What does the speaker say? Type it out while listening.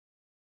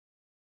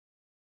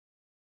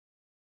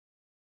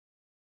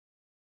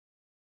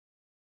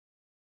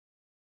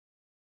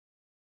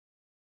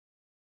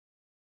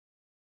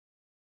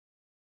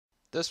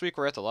This week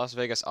we're at the Las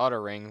Vegas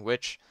Autoring,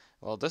 which,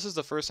 well, this is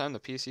the first time the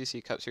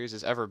PCC Cup Series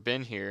has ever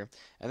been here.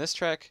 And this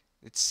track,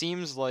 it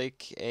seems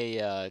like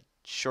a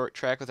short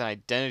track with an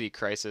identity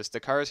crisis. The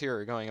cars here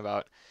are going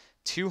about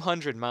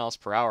 200 miles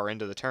per hour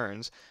into the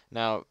turns.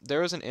 Now, there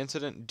was an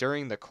incident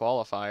during the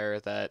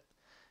qualifier that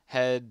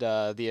had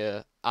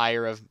the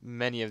ire of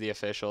many of the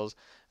officials.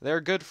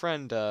 Their good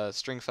friend,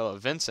 Stringfellow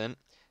Vincent,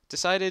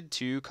 decided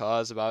to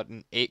cause about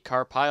an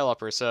 8-car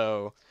pileup or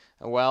so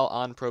while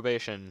on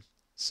probation.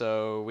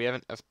 So we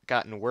haven't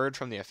gotten word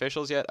from the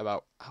officials yet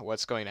about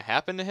what's going to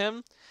happen to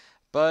him,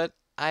 but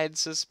I'd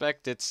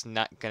suspect it's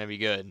not going to be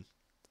good.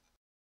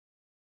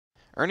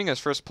 Earning his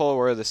first pole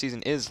award of the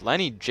season is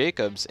Lenny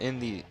Jacobs in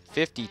the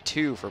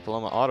 52 for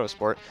Paloma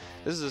Autosport.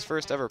 This is his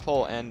first ever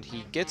pole, and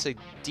he gets a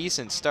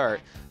decent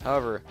start.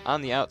 However,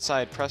 on the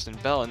outside, Preston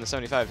Bell in the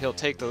 75, he'll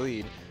take the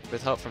lead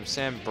with help from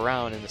Sam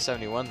Brown in the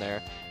 71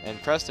 there,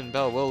 and Preston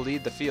Bell will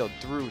lead the field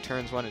through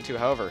turns 1 and 2.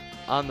 However,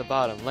 on the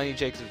bottom, Lenny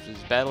Jacobs is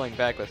battling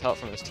back with help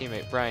from his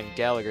teammate Brian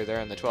Gallagher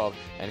there in the 12,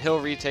 and he'll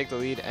retake the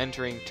lead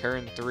entering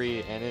turn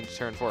 3 and into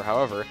turn 4.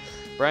 However,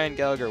 Brian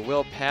Gallagher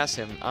will pass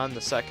him on the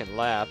second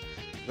lap.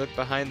 Look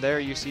behind there,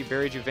 you see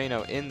Barry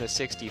Juveno in the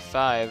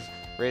 65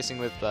 racing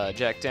with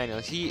Jack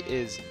Daniels. He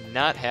is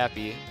not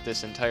happy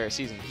this entire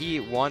season.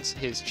 He wants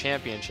his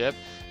championship,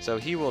 so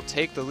he will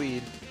take the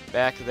lead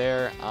back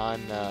there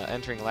on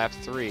entering lap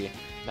 3.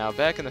 Now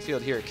back in the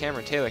field here,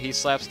 Cameron Taylor, he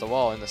slaps the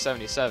wall in the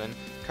 77.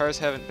 Cars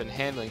haven't been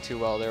handling too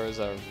well. There was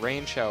a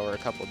rain shower a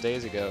couple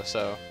days ago,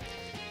 so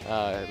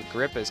the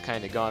grip is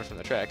kind of gone from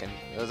the track.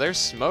 And there's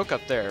smoke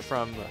up there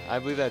from, I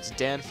believe that's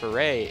Dan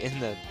Ferre in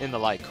the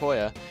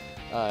Lycoya.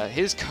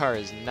 His car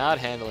is not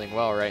handling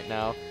well right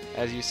now.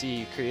 As you see,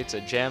 he creates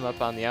a jam up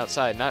on the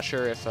outside. Not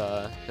sure if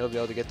he'll be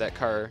able to get that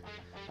car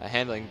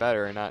handling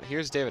better or not.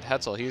 Here's David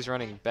Hetzel. He's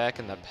running back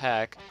in the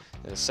pack.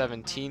 The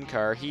 17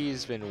 car,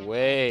 he's been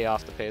way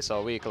off the pace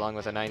all week, along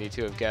with a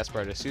 92 of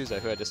Gaspar de Souza,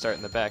 who had to start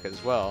in the back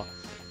as well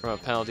from a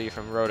penalty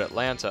from Road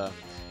Atlanta.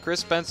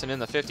 Chris Benson in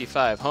the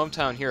 55,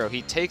 hometown hero.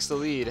 He takes the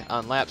lead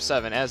on lap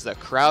 7 as the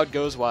crowd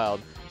goes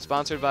wild.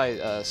 Sponsored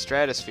by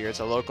Stratosphere. It's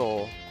a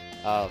local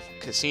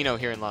casino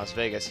here in Las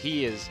Vegas.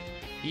 He is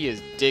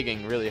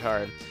digging really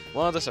hard.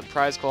 One of the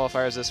surprise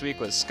qualifiers this week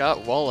was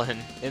Scott Wolin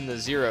in the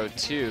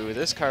 02.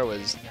 This car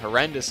was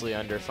horrendously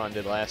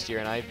underfunded last year,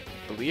 and I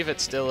believe it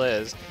still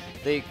is.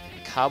 They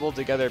cobbled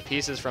together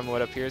pieces from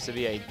what appears to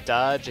be a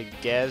Dodge, a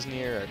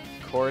Gasnier,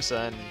 a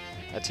Corsa, and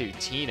a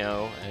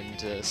Tutino,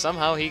 and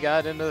somehow he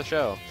got into the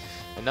show.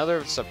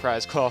 Another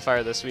surprise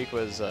qualifier this week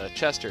was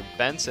Chester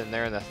Benson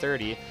there in the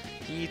 30.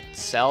 He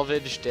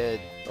salvaged an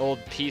old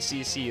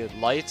PCC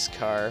Lights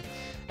car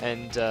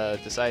and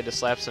decided to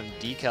slap some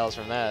decals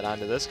from that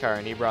onto this car,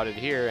 and he brought it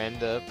here and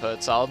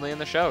put solidly in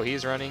the show.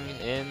 He's running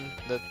in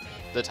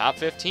the top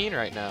 15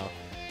 right now.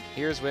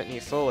 Here's Whitney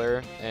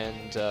Fuller,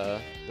 and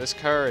this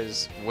car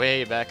is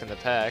way back in the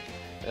pack.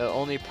 The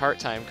only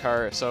part-time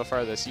car so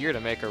far this year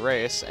to make a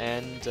race,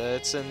 and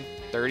it's in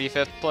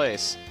 35th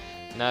place.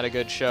 Not a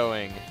good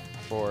showing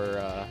for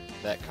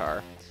that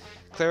car.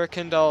 Clara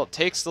Kindall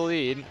takes the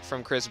lead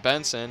from Chris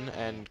Benson,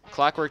 and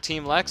Clockwork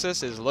Team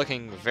Lexus is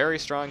looking very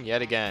strong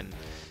yet again.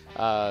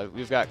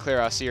 We've got Claire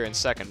Aussier in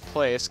second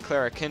place.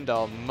 Clara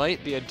Kindall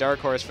might be a dark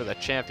horse for the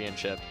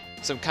championship.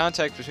 Some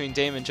contact between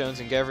Damon Jones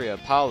and Gavria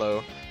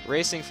Apollo,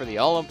 racing for the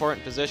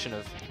all-important position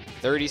of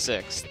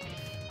 36th.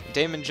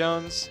 Damon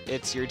Jones,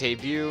 it's your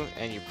debut,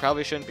 and you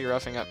probably shouldn't be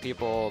roughing up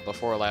people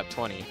before lap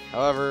 20.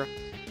 However,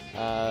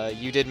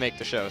 you did make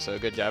the show, so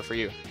good job for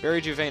you.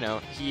 Barry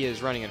Juveno, he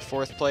is running in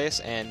 4th place,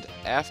 and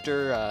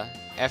after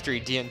he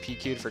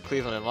DNPQ'd for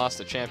Cleveland and lost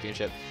the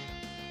championship,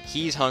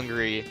 he's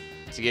hungry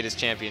to get his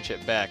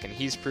championship back, and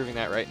he's proving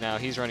that right now.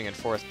 He's running in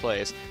 4th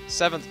place.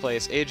 7th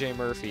place, AJ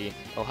Murphy,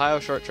 Ohio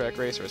short track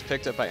racer, was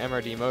picked up by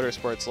MRD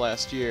Motorsports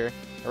last year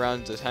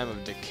around the time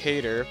of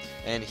Decatur,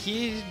 and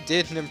he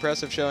did an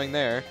impressive showing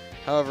there.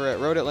 However, at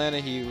Road Atlanta,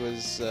 he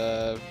was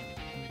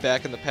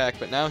back in the pack,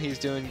 but now he's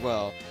doing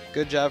well.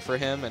 Good job for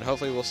him, and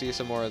hopefully we'll see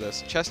some more of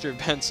this. Chester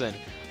Benson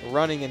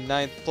running in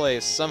 9th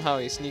place. Somehow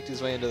he sneaked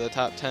his way into the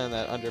top 10 in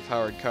that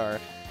underpowered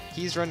car.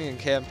 He's running in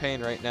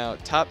campaign right now,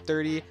 top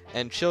 30,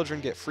 and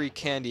children get free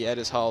candy at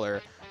his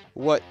hauler.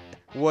 What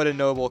a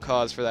noble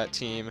cause for that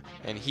team,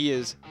 and he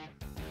is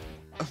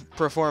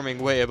performing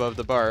way above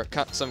the bar.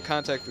 Some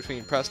contact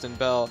between Preston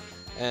Bell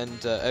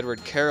and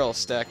Edward Carroll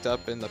stacked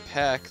up in the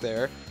pack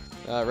there,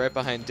 right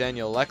behind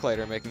Daniel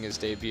Leckleiter making his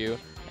debut.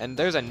 And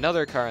there's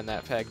another car in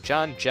that pack,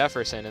 John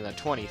Jefferson in the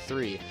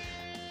 23.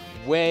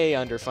 Way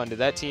underfunded.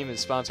 That team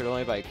is sponsored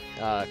only by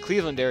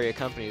Cleveland area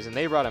companies, and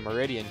they brought a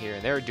Meridian here,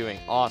 and they're doing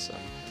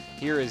awesome.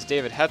 Here is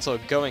David Hetzel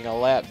going a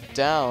lap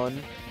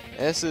down.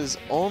 This is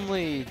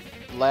only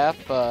lap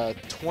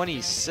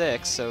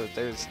 26, so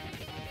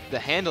the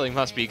handling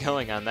must be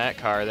going on that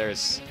car.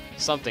 There's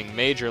something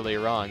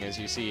majorly wrong. As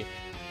you see,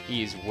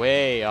 he's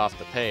way off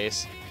the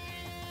pace.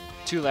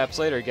 2 laps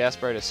later,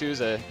 Gaspar de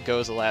Souza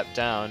goes a lap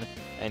down,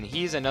 and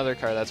he's another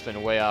car that's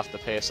been way off the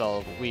pace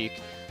all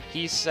week.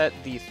 He set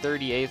the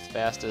 38th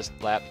fastest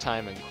lap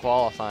time in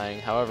qualifying.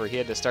 However, he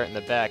had to start in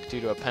the back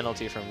due to a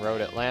penalty from Road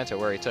Atlanta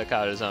where he took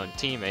out his own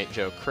teammate,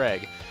 Joe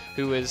Craig,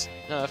 who is,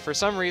 for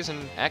some reason,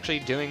 actually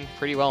doing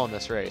pretty well in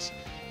this race.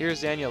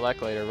 Here's Daniel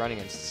Lechlater running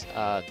in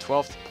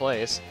 12th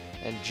place,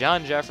 and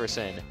John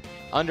Jefferson,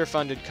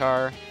 underfunded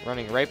car,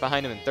 running right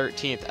behind him in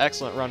 13th.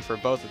 Excellent run for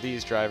both of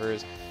these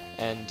drivers,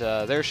 and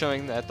they're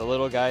showing that the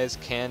little guys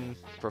can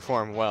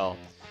perform well.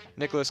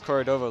 Nicholas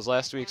Cordova's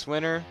last week's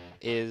winner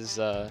is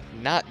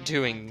not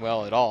doing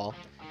well at all.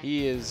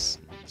 He is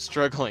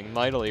struggling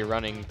mightily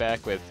running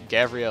back with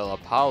Gabriel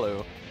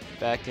Apollo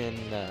back in,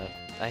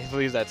 I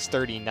believe that's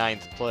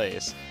 39th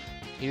place.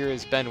 Here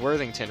is Ben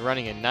Worthington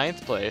running in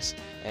 9th place,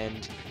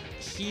 and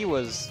he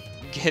was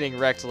getting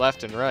wrecked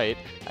left and right.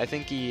 I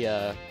think he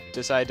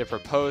decided to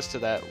propose to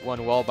that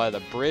one wall by the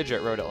bridge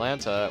at Road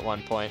Atlanta at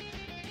one point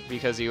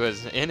because he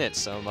was in it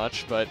so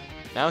much, but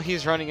now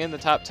he's running in the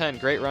top 10.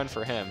 Great run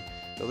for him.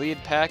 The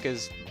lead pack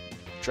is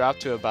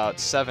dropped to about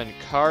 7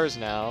 cars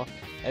now.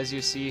 As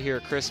you see here,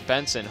 Chris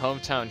Benson,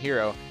 hometown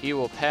hero, he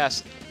will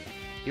pass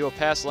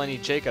Lenny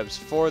Jacobs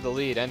for the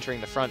lead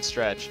entering the front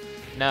stretch.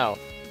 Now,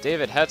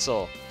 David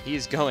Hetzel,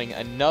 he's going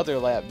another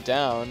lap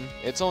down.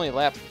 It's only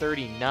lap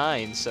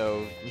 39,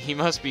 so he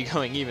must be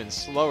going even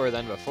slower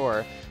than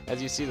before.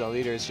 As you see, the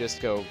leaders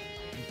just go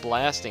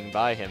blasting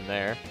by him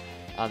there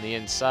on the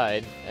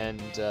inside.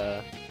 And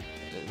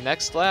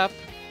next lap,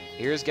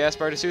 here's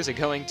Gaspar de Souza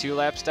going 2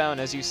 laps down.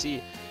 As you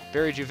see,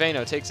 Barry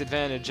Juveno takes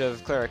advantage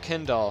of Clara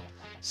Kindall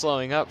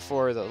slowing up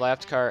for the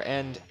lapped car,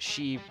 and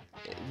she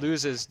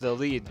loses the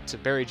lead to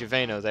Barry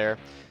Juveno there.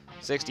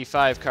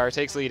 65 car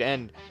takes lead,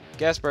 and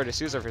Gaspar de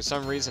Souza for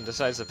some reason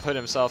decides to put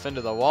himself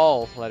into the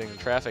wall, letting the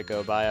traffic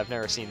go by. I've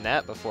never seen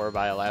that before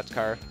by a lapped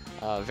car.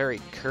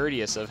 Very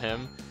courteous of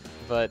him,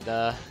 but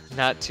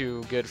not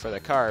too good for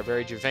the car.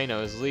 Barry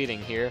Juveno is leading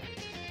here,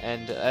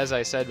 and as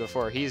I said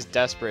before, he's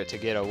desperate to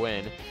get a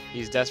win.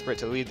 He's desperate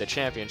to lead the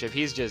championship.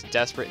 He's just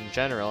desperate in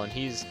general, and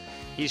he's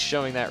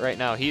showing that right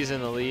now. He's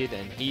in the lead,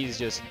 and he's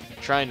just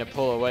trying to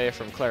pull away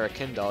from Clara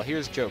Kindall.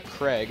 Here's Joe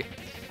Craig,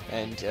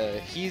 and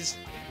he's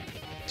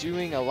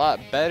doing a lot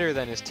better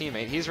than his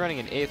teammate. He's running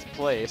in 8th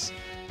place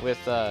with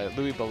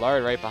Louis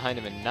Ballard right behind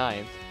him in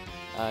 9th.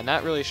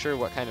 Not really sure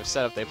what kind of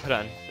setup they put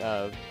on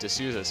de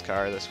Souza's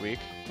car this week.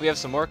 We have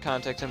some more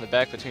contact in the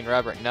back between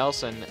Robert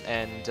Nelson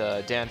and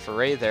Dan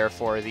Ferre there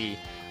for the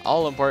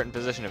all-important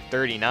position of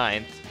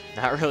 39th.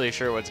 Not really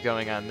sure what's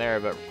going on there,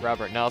 but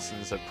Robert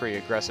Nelson's a pretty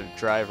aggressive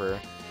driver,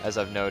 as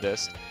I've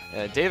noticed.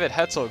 David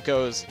Hetzel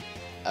goes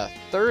a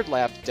 3rd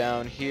lap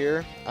down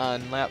here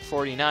on lap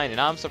 49, and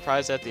I'm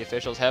surprised that the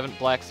officials haven't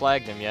black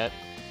flagged him yet.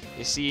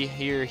 You see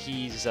here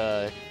he's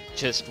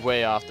just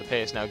way off the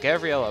pace. Now,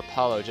 Gabriella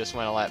Apollo just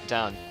went a lap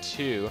down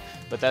too,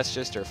 but that's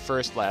just her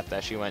 1st lap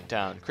that she went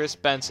down. Chris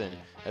Benson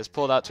has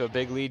pulled out to a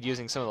big lead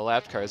using some of the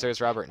lapped cars.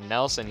 There's Robert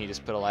Nelson, he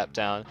just put a lap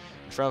down.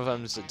 In front of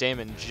him's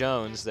Damon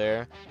Jones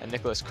there, and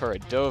Nicholas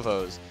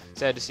Corridovos.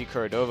 Sad to see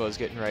Corridovos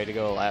getting ready to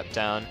go a lap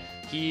down.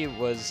 He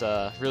was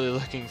really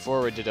looking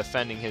forward to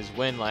defending his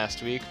win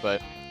last week,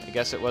 but I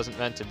guess it wasn't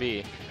meant to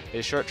be.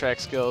 His short track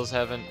skills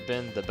haven't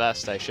been the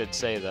best, I should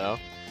say, though.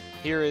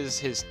 Here is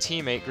his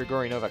teammate,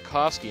 Grigory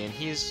Novakovsky, and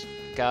he's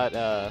got,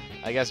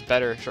 I guess,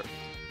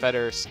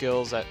 better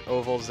skills at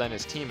ovals than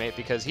his teammate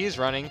because he's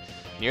running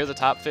near the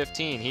top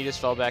 15. He just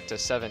fell back to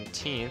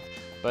 17th,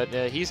 but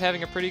he's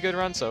having a pretty good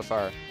run so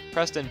far.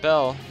 Preston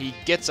Bell, he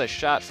gets a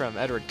shot from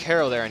Edward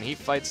Carroll there, and he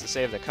fights to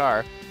save the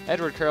car.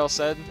 Edward Carroll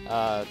said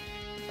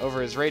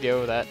over his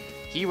radio that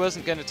he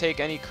wasn't going to take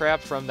any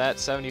crap from that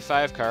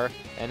 75 car,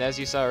 and as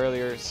you saw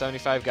earlier,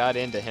 75 got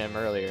into him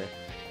earlier.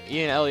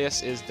 Ian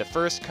Elias is the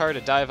first car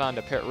to dive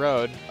onto pit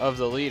road of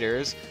the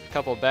leaders. A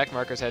couple back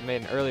markers had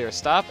made an earlier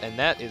stop, and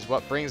that is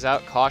what brings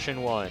out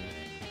caution 1.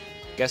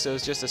 Guess it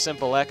was just a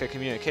simple lack of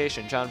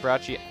communication. John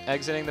Bracci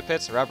exiting the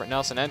pits, Robert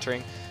Nelson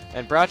entering,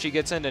 and Bracci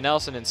gets into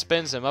Nelson and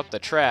spins him up the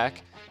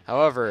track.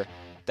 However,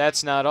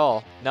 that's not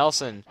all.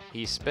 Nelson,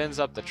 he spins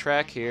up the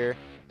track here,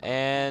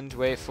 and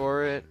wait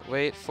for it.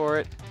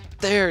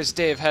 There's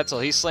Dave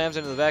Hetzel. He slams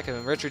into the back of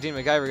him. Richard Dean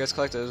McIver gets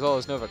collected as well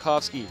as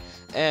Novakovsky,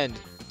 and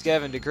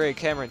Gavin DeGray,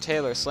 Cameron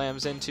Taylor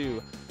slams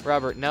into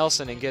Robert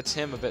Nelson and gets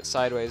him a bit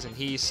sideways, and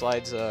he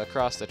slides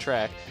across the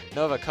track.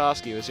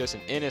 Novakovsky was just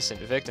an innocent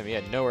victim. He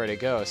had nowhere to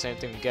go. Same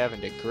thing with Gavin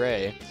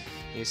DeGray.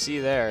 You see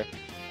there,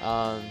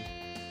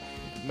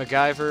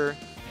 McIver,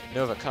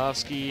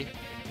 Novakovsky,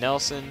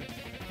 Nelson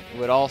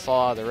would all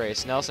fall out of the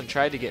race. Nelson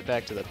tried to get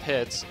back to the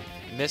pits,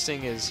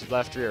 missing his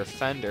left rear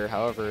fender.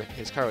 However,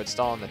 his car would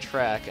stall on the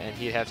track, and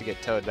he'd have to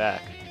get towed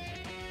back.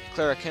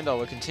 Clara Kindall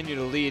would continue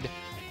to lead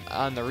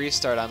on the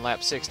restart on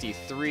lap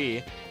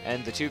 63,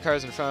 and the 2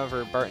 cars in front of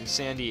her, Barton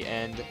Sandy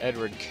and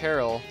Edward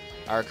Carroll,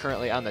 are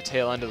currently on the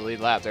tail end of the lead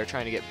lap. They're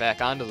trying to get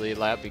back onto the lead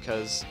lap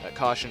because a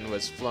caution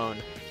was flown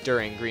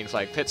during green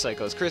flag pit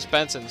cycles. Chris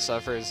Benson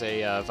suffers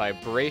a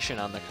vibration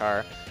on the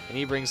car, and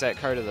he brings that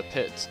car to the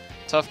pits.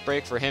 Tough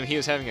break for him. He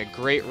was having a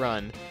great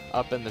run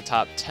up in the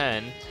top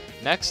 10.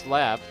 Next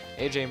lap,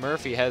 AJ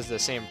Murphy has the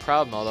same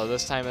problem, although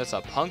this time it's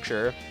a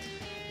puncture.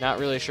 Not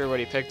really sure what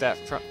he picked that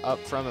up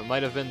from. It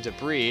might have been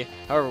debris.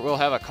 However, we'll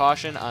have a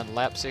caution on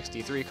lap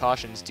 63.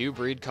 Cautions do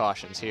breed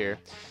cautions here.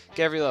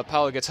 Gabriel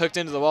Apollo gets hooked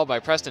into the wall by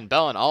Preston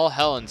Bell, and all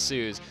hell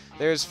ensues.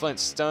 There's Flint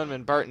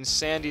Stoneman, Barton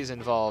Sandy's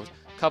involved.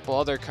 A couple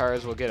other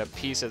cars will get a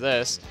piece of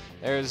this.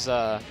 There's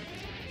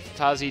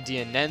Fazio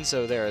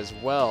D'Annunzio there as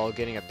well,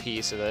 getting a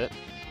piece of it.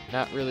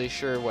 Not really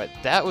sure what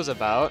that was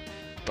about,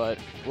 but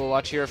we'll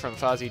watch here from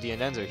Fazio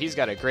D'Annunzio. He's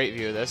got a great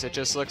view of this. It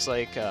just looks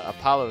like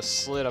Apollo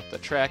slid up the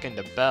track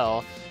into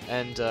Bell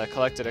and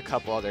collected a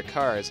couple other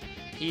cars.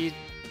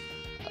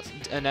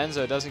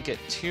 D'Annunzio doesn't get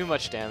too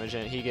much damage,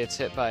 and he gets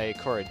hit by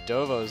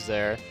Corradovos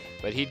there,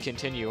 but he'd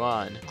continue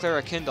on.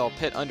 Clara Kindall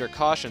pit under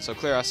caution, so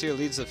Claire Assier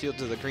leads the field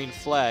to the green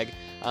flag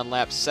on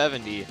lap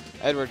 70.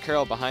 Edward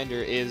Carroll behind her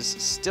is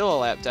still a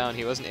lap down.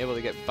 He wasn't able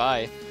to get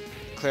by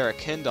Clara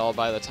Kindall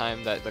by the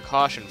time that the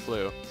caution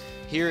flew.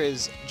 Here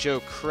is Joe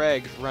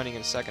Craig running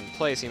in second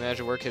place. He managed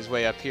to work his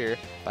way up here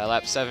by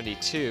lap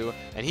 72,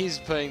 and he's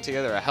putting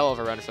together a hell of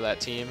a run for that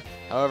team.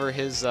 However,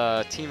 his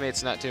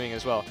teammate's not doing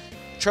as well.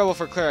 Trouble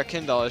for Clara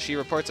Kindall as she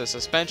reports a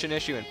suspension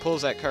issue and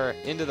pulls that car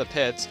into the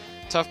pits.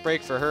 Tough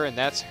break for her, and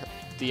that's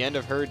the end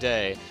of her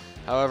day.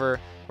 However,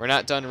 we're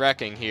not done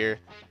wrecking here.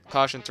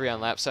 Caution 3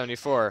 on lap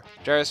 74.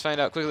 Drivers find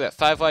out quickly that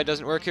 5 wide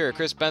doesn't work here.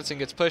 Chris Benson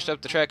gets pushed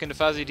up the track into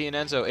Fazio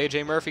D'Annunzio.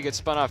 AJ Murphy gets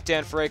spun off.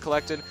 Dan Ferre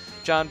collected.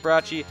 John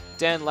Bracci,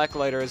 Dan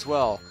Leckliter as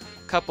well.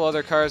 A couple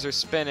other cars are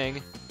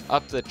spinning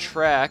up the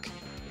track.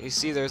 You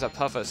see there's a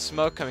puff of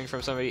smoke coming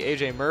from somebody.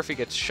 AJ Murphy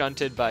gets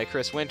shunted by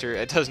Chris Winter.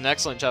 It does an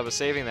excellent job of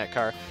saving that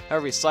car.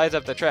 However, he slides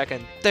up the track,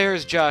 and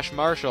there's Josh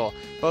Marshall.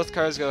 Both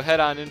cars go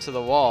head-on into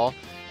the wall.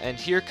 And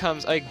here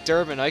comes Ike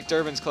Durbin. Ike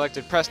Durbin's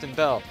collected Preston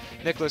Bell,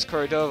 Nicholas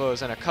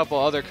Corradovos, and a couple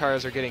other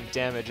cars are getting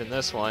damage in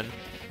this one.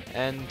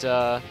 And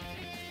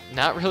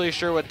not really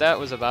sure what that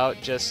was about.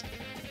 Just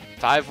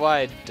 5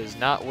 wide does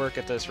not work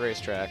at this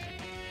racetrack.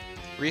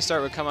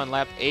 Restart would come on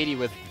lap 80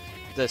 with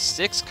the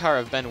 6th car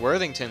of Ben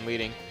Worthington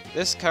leading.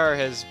 This car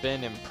has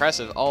been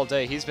impressive all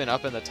day. He's been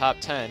up in the top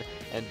 10.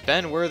 And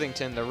Ben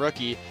Worthington, the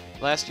rookie,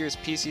 last year's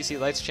PCC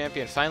Lights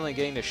champion, finally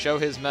getting to show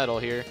his medal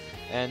here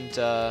and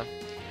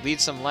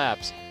lead some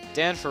laps.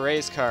 Dan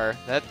Ferre's car,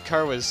 that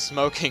car was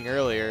smoking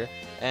earlier,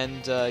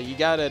 and you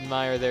gotta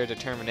admire their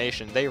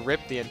determination. They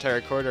ripped the entire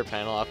quarter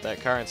panel off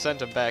that car and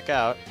sent him back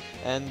out,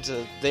 and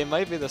they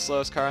might be the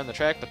slowest car on the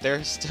track, but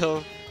they're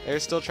still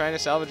trying to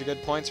salvage a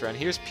good points run.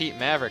 Here's Pete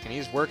Maverick, and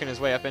he's working his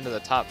way up into the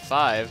top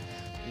 5.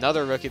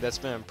 Another rookie that's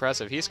been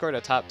impressive. He scored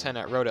a top 10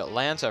 at Road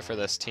Atlanta for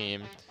this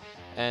team,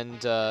 and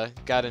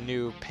got a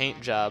new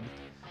paint job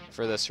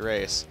for this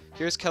race.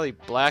 Here's Kelly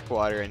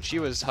Blackwater, and she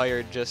was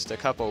hired just a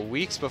couple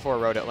weeks before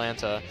Road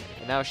Atlanta,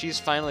 and now she's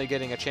finally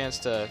getting a chance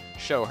to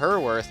show her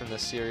worth in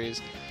this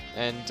series,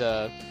 and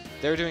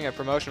they're doing a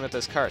promotion with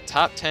this car,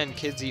 Top 10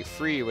 Kids Eat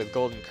Free with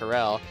Golden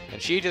Corral,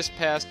 and she just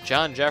passed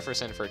John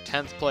Jefferson for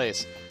 10th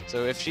place,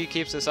 so if she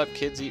keeps this up,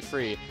 Kids Eat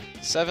Free.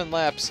 7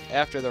 laps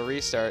after the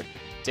restart,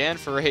 Dan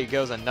Ferre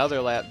goes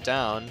another lap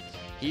down.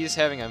 He's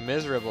having a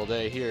miserable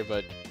day here,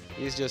 but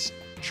he's just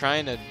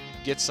trying to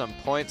get some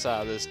points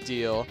out of this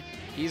deal.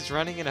 He's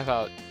running in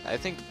about, I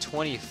think,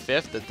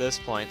 25th at this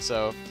point,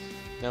 so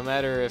no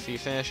matter if he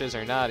finishes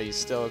or not, he's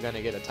still going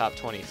to get a top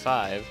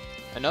 25.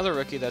 Another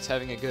rookie that's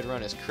having a good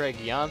run is Craig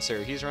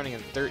Yonser. He's running in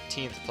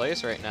 13th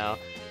place right now,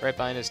 right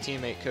behind his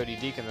teammate Cody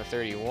Deacon, the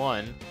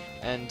 31.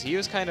 And he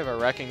was kind of a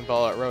wrecking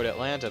ball at Road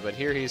Atlanta, but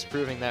here he's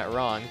proving that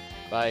wrong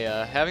by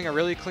having a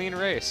really clean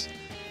race.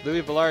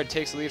 Louis Ballard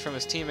takes the lead from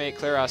his teammate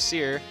Claire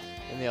Assier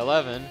in the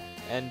 11.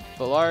 And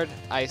Ballard,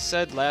 I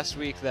said last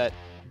week that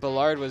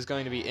Ballard was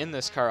going to be in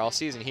this car all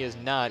season. He is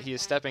not. He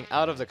is stepping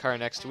out of the car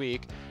next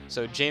week,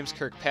 so James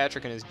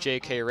Kirkpatrick and his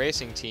JK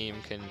Racing team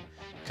can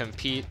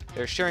compete.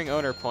 They're sharing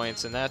owner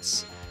points, and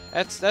that's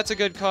a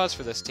good cause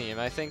for this team.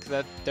 I think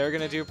that they're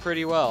going to do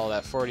pretty well,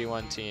 that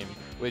 41 team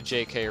with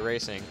JK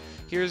Racing.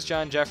 Here's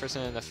John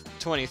Jefferson in the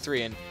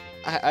 23, and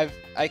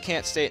I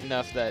can't state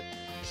enough that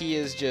he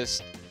is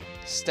just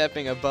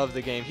stepping above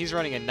the game. He's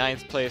running in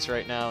 9th place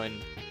right now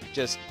and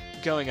just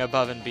going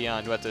above and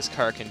beyond what this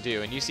car can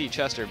do. And you see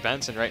Chester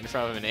Benson right in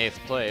front of him in 8th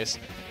place.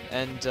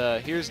 And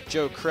here's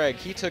Joe Craig.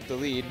 He took the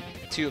lead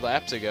 2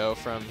 laps ago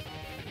from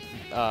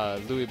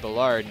Louis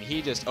Ballard, and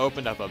he just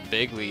opened up a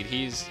big lead.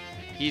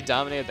 He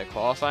dominated the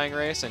qualifying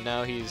race, and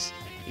now he's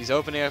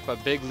opening up a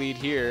big lead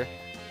here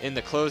in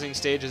the closing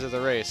stages of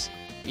the race.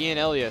 Ian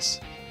Elias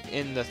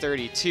in the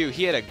 32.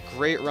 He had a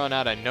great run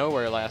out of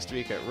nowhere last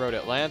week at Road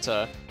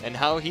Atlanta, and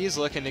how he's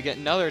looking to get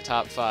another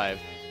top 5.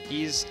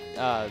 He's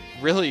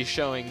really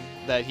showing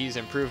that he's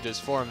improved his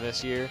form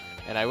this year,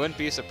 and I wouldn't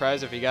be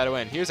surprised if he got a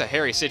win. Here's a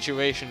hairy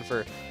situation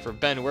for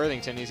Ben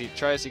Worthington as he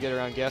tries to get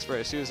around Gaspar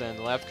de Souza and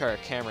the lap car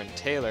Cameron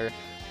Taylor.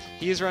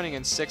 He's running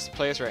in 6th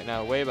place right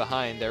now, way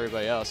behind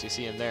everybody else. You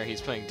see him there.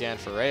 He's putting Dan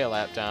Ferre a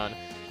lap down,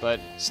 but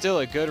still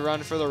a good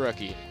run for the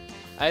rookie.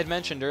 I had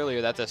mentioned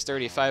earlier that this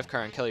 35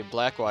 car in Kelly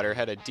Blackwater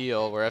had a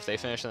deal where if they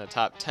finished in the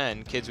top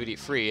 10, kids would eat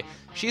free.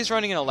 She's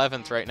running in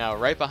 11th right now,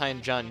 right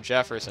behind John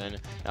Jefferson.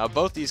 Now,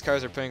 both these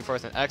cars are putting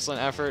forth an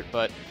excellent effort,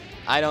 but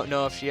I don't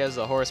know if she has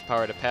the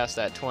horsepower to pass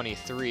that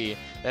 23.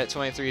 That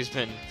 23 has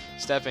been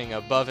stepping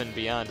above and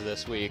beyond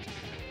this week.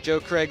 Joe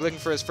Craig looking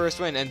for his first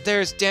win, and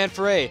there's Dan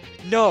Ferre.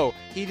 No,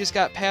 he just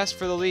got passed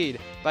for the lead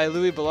by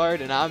Louis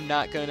Ballard, and I'm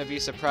not going to be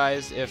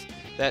surprised if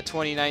that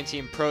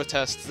 2019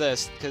 protests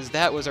this, because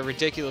that was a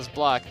ridiculous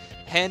block,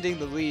 handing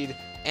the lead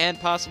and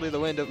possibly the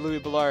win to Louis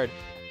Ballard.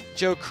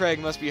 Joe Craig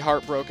must be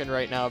heartbroken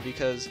right now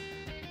because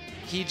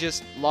he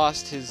just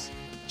lost his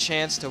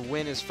chance to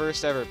win his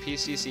first ever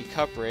PCC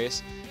Cup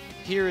race.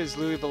 Here is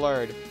Louis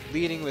Ballard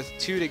leading with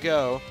 2 to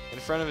go in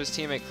front of his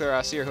teammate Claire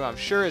Aussier, who I'm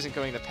sure isn't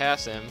going to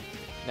pass him.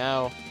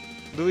 Now,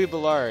 Louis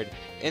Ballard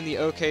in the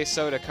OK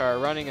Soda car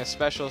running a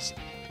special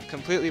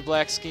completely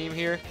black scheme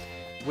here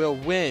will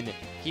win.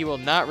 He will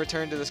not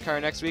return to this car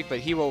next week, but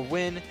he will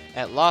win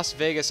at Las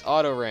Vegas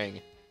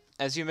Autoring.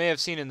 As you may have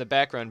seen in the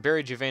background,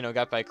 Barry Juveno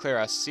got by Claire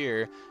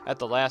Aussier at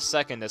the last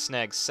second to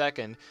snag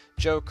second.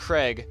 Joe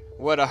Craig,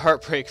 what a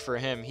heartbreak for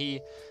him.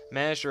 He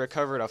managed to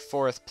recover to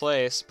 4th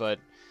place, but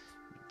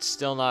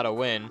still not a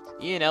win.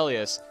 Ian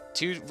Elias,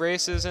 2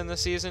 races in the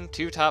season,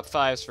 2 top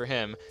 5s for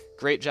him.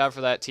 Great job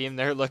for that team.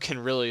 They're looking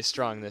really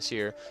strong this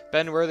year.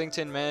 Ben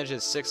Worthington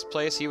manages 6th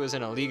place. He was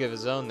in a league of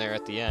his own there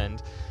at the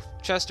end.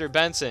 Chester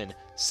Benson,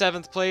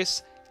 7th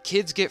place.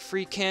 Kids get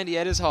free candy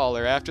at his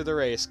hauler after the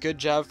race. Good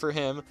job for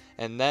him,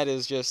 and that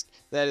is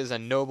a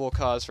noble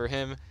cause for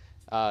him,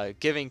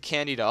 giving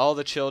candy to all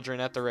the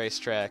children at the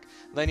racetrack.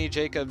 Lenny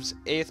Jacobs,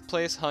 8th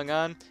place, hung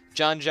on.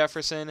 John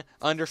Jefferson,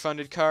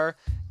 underfunded car,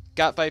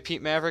 got by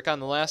Pete Maverick on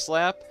the last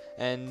lap,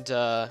 and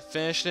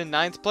finished in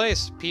 9th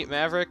place. Pete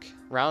Maverick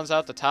rounds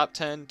out the top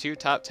 10, 2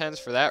 top 10s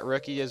for that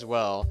rookie as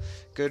well.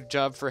 Good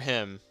job for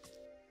him.